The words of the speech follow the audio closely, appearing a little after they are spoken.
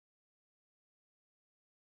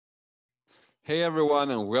Hey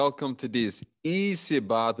everyone, and welcome to this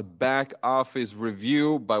Eazybot back office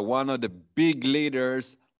review by one of the big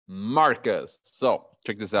leaders, Marcus. So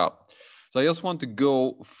check this out. So I just want to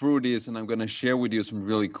go through this, and I'm going to share with you some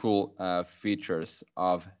really cool features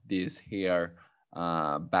of this here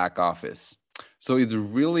back office. So it's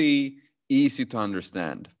really easy to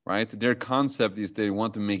understand, right? Their concept is they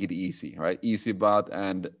want to make it easy, right? Eazybot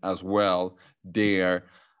and as well their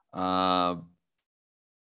uh,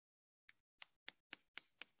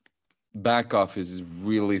 back office is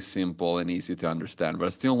really simple and easy to understand, but I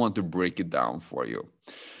still want to break it down for you.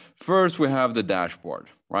 First, we have the dashboard,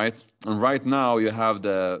 right? And right now you have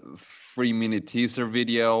the 3-minute teaser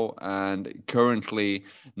video, and currently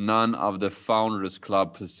none of the Founders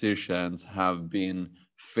Club positions have been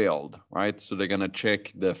filled, right? So they're gonna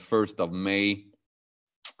check the 1st of May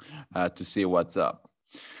to see what's up.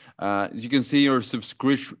 You can see your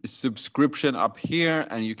subscription up here,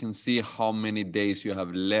 and you can see how many days you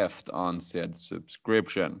have left on said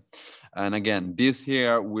subscription. And again, this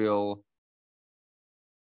here will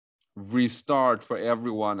restart for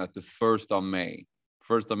everyone at the 1st of May.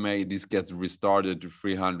 1st of May, this gets restarted to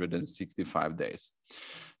 365 days.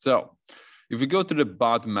 So if we go to the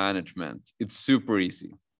bot management, it's super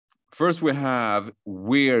easy. First, we have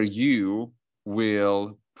where you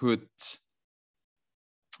will put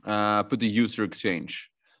the user exchange.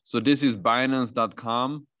 So this is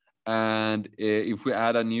Binance.com, and if we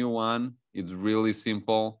add a new one, it's really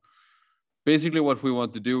simple. Basically, what we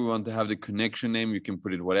want to do, we want to have the connection name. You can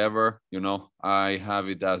put it whatever, you know. I have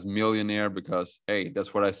it as millionaire because, hey,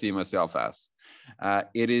 that's what I see myself as.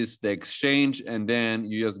 It is the exchange, and then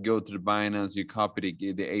you just go to the Binance, you copy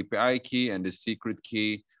the API key and the secret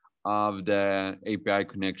key of the API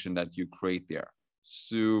connection that you create there.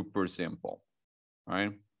 Super simple,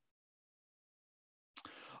 right?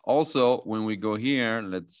 Also, when we go here,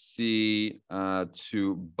 let's see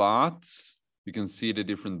to bots, you can see the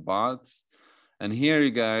different bots. And here, you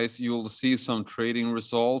guys, you'll see some trading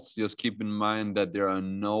results. Just keep in mind that there are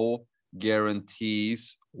no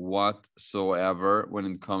guarantees whatsoever when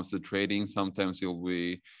it comes to trading. Sometimes you'll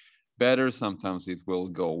be better, sometimes it will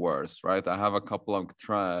go worse, right? I have a couple of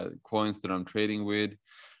coins that I'm trading with.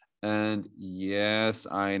 And yes,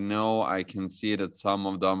 I know I can see that some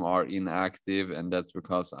of them are inactive, and that's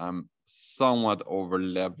because I'm somewhat over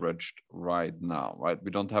leveraged right now, right?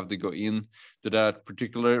 We don't have to go in to that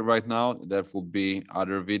particularly right now. That will be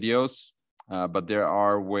other videos, but there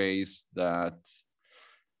are ways that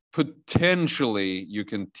potentially you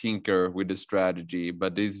can tinker with the strategy,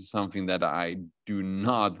 but this is something that I do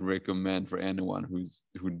not recommend for anyone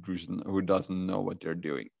who doesn't know what they're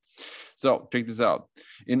doing. So check this out.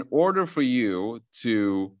 In order for you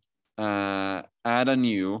to add a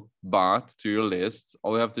new bot to your list,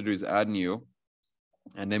 all you have to do is add new.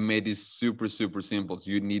 And they made this super, super simple.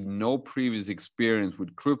 So you need no previous experience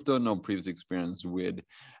with crypto, no previous experience with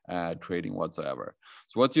trading whatsoever.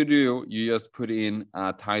 So what you do, you just put in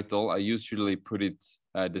a title. I usually put it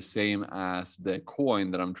the same as the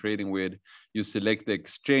coin that I'm trading with. You select the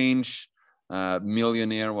exchange.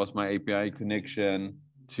 Millionaire was my API connection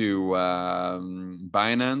to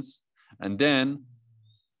Binance. And then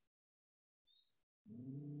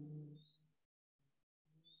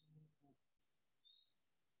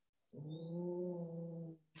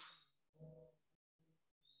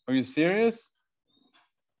are you serious?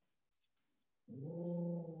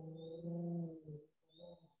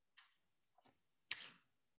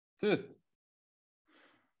 Just.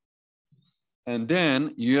 And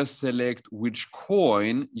then you just select which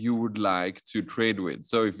coin you would like to trade with.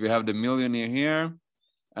 So if you have the millionaire here,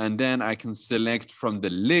 and then I can select from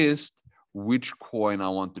the list which coin I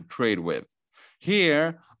want to trade with.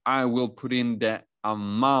 Here, I will put in the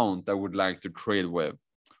amount I would like to trade with,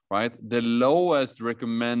 right? The lowest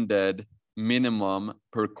recommended minimum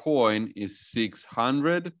per coin is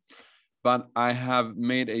 600, but I have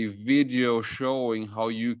made a video showing how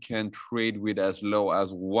you can trade with as low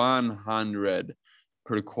as 100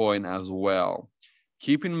 per coin as well.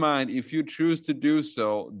 Keep in mind, if you choose to do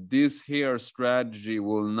so, this here strategy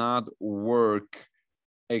will not work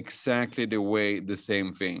exactly the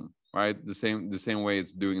same thing, right? The same way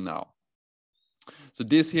it's doing now. So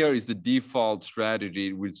this here is the default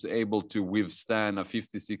strategy, which is able to withstand a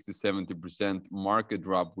 50, 60, 70% market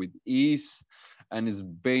drop with ease, and is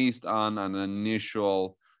based on an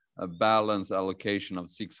initial balance allocation of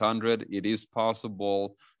 600. It is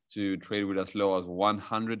possible to trade with as low as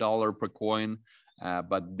 $100 per coin,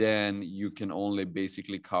 but then you can only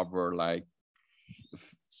basically cover like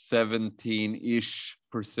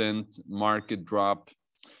 17-ish% market drop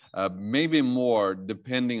maybe more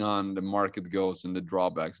depending on the market goes and the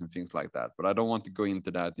drawbacks and things like that. But I don't want to go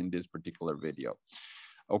into that in this particular video.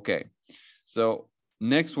 Okay, so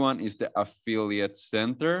next one is the affiliate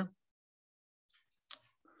center.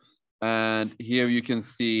 And here you can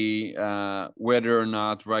see whether or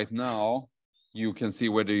not right now, you can see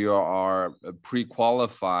whether you are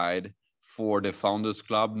pre-qualified for the Founders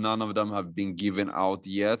Club. None of them have been given out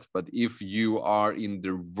yet, but if you are in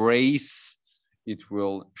the race, it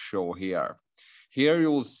will show here. Here you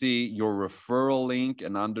will see your referral link,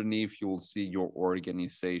 and underneath you will see your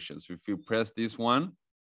organization. So if you press this one,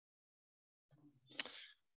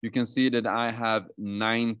 you can see that I have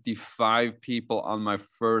 95 people on my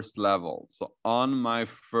first level. So on my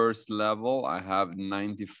first level, I have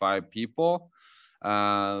 95 people.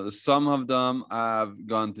 Some of them have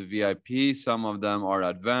gone to VIP, some of them are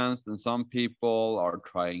advanced, and some people are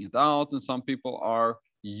trying it out, and some people are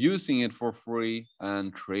using it for free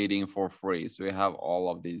and trading for free. So we have all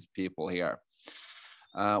of these people here.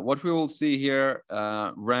 What we will see here,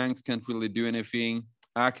 ranks can't really do anything.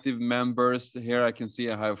 Active members, here I can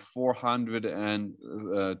see I have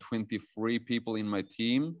 423 people in my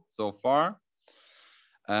team so far.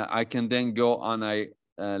 I can then go on a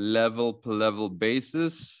level per level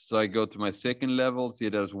basis. So I go to my second level, see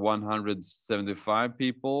there's 175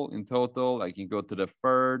 people in total. I can go to the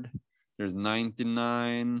third, there's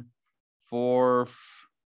 99, fourth,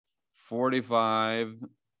 45,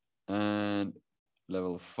 and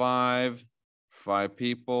level 5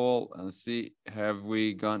 people, and see, have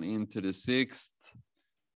we gone into the sixth?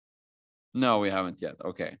 No, we haven't yet.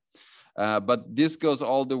 Okay. But this goes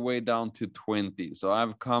all the way down to 20. So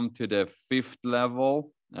I've come to the 5th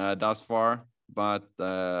level thus far, but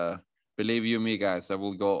believe you me, guys, I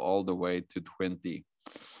will go all the way to 20.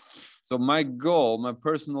 So my goal, my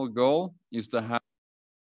personal goal, is to have